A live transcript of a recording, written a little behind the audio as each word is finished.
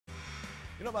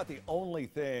You know, about the only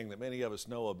thing that many of us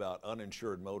know about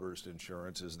uninsured motorist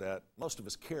insurance is that most of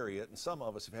us carry it, and some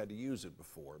of us have had to use it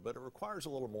before, but it requires a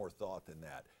little more thought than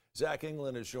that. Zack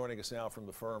England is joining us now from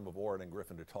the firm of Warren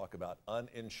Griffin to talk about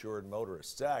uninsured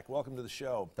motorists. Zack, welcome to the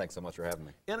show. Thanks so much for having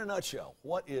me. In a nutshell,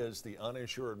 what is the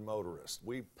uninsured motorist?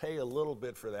 We pay a little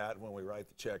bit for that when we write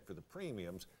the check for the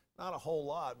premiums. Not a whole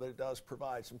lot, but it does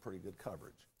provide some pretty good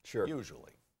coverage. Sure.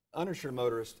 Usually. Uninsured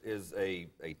motorist is a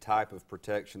type of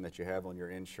protection that you have on your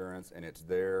insurance, and it's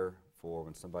there for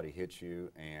when somebody hits you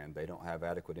and they don't have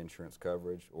adequate insurance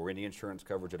coverage or any insurance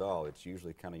coverage at all. It's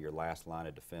usually kind of your last line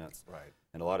of defense. Right.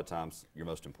 And a lot of times your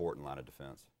most important line of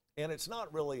defense. And it's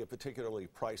not really a particularly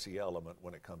pricey element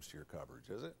when it comes to your coverage,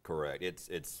 is it? Correct.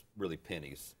 It's really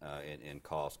pennies in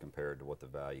cost compared to what the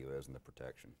value is in the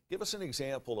protection. Give us an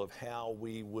example of how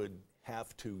we would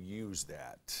have to use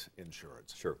that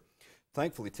insurance. Sure.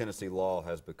 Thankfully, Tennessee law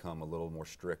has become a little more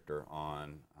stricter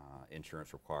on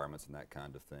insurance requirements and that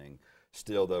kind of thing.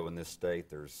 Still, though, in this state,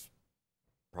 there's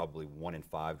probably 1 in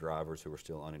 5 drivers who are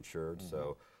still uninsured. Mm-hmm.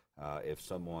 So if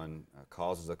someone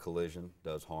causes a collision,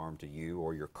 does harm to you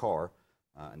or your car,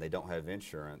 and they don't have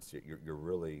insurance, you're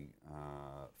really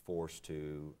forced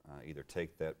to either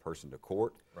take that person to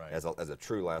court as a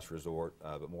true last resort,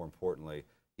 but more importantly,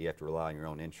 you have to rely on your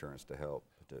own insurance to help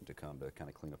to come to kind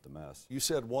of clean up the mess. You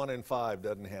said 1 in 5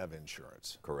 doesn't have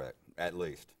insurance. Correct, at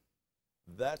least.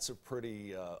 That's a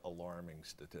pretty alarming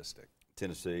statistic.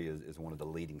 Tennessee is one of the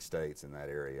leading states in that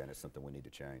area, and it's something we need to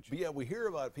change. But yeah, we hear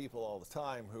about people all the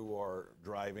time who are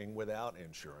driving without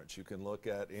insurance. You can look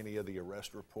at any of the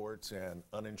arrest reports and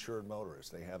uninsured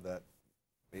motorists. They have that.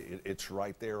 It's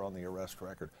right there on the arrest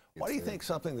record. Why do you think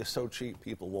something that's so cheap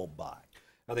people won't buy?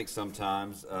 I think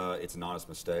sometimes it's an honest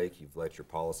mistake. You've let your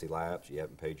policy lapse, you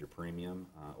haven't paid your premium,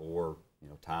 or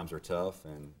times are tough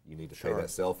and you need to pay that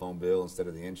cell phone bill instead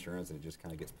of the insurance, and it just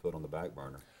kind of gets put on the back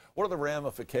burner. What are the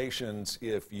ramifications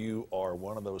if you are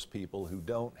one of those people who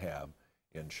don't have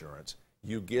insurance?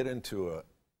 You get into a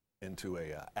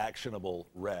actionable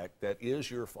wreck that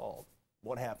is your fault.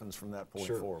 What happens from that point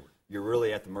forward? You're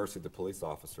really at the mercy of the police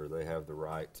officer. They have the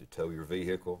right to tow your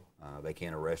vehicle. They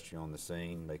can't arrest you on the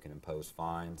scene. They can impose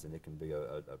fines, and it can be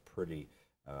a pretty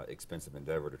expensive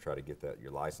endeavor to try to get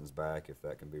your license back if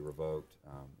that can be revoked.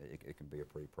 It can be a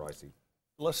pretty pricey.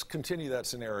 Let's continue that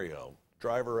scenario.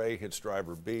 Driver A hits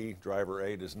driver B. Driver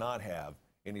A does not have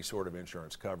any sort of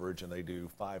insurance coverage, and they do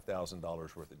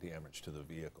 $5,000 worth of damage to the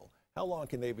vehicle. How long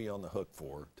can they be on the hook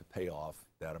for to pay off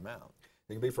that amount?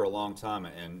 It can be for a long time,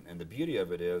 and the beauty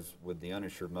of it is with the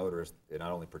uninsured motorist, it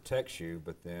not only protects you,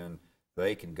 but then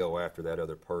they can go after that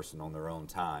other person on their own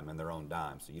time and their own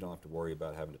dime. So you don't have to worry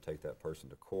about having to take that person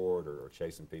to court or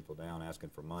chasing people down,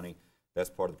 asking for money. That's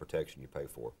part of the protection you pay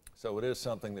for. So it is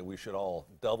something that we should all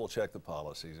double check the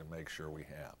policies and make sure we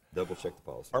have. Double check the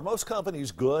policy. Are most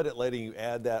companies good at letting you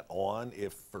add that on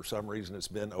if for some reason it's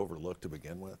been overlooked to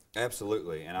begin with?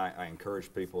 Absolutely, and I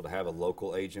encourage people to have a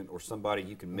local agent or somebody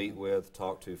you can meet with,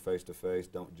 talk to face-to-face.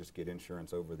 Don't just get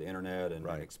insurance over the internet and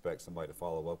expect somebody to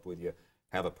follow up with you.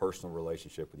 Have a personal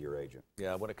relationship with your agent.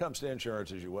 Yeah, when it comes to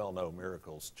insurance, as you well know,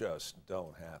 miracles just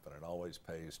don't happen. It always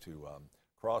pays to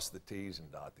cross the T's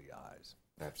and dot the I's.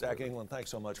 Absolutely. Zack England, thanks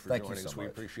so much for joining us. We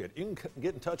appreciate it. You can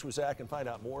get in touch with Zack and find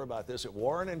out more about this at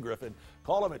Warren and Griffin.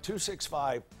 Call him at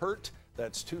 265-HURT.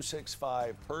 That's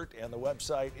 265-HURT, and the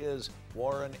website is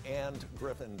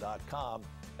warrenandgriffin.com.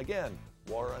 Again,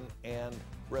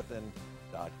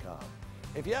 warrenandgriffin.com.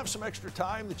 If you have some extra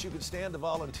time that you could stand to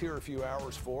volunteer a few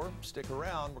hours for, stick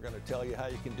around. We're going to tell you how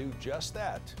you can do just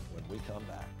that when we come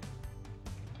back.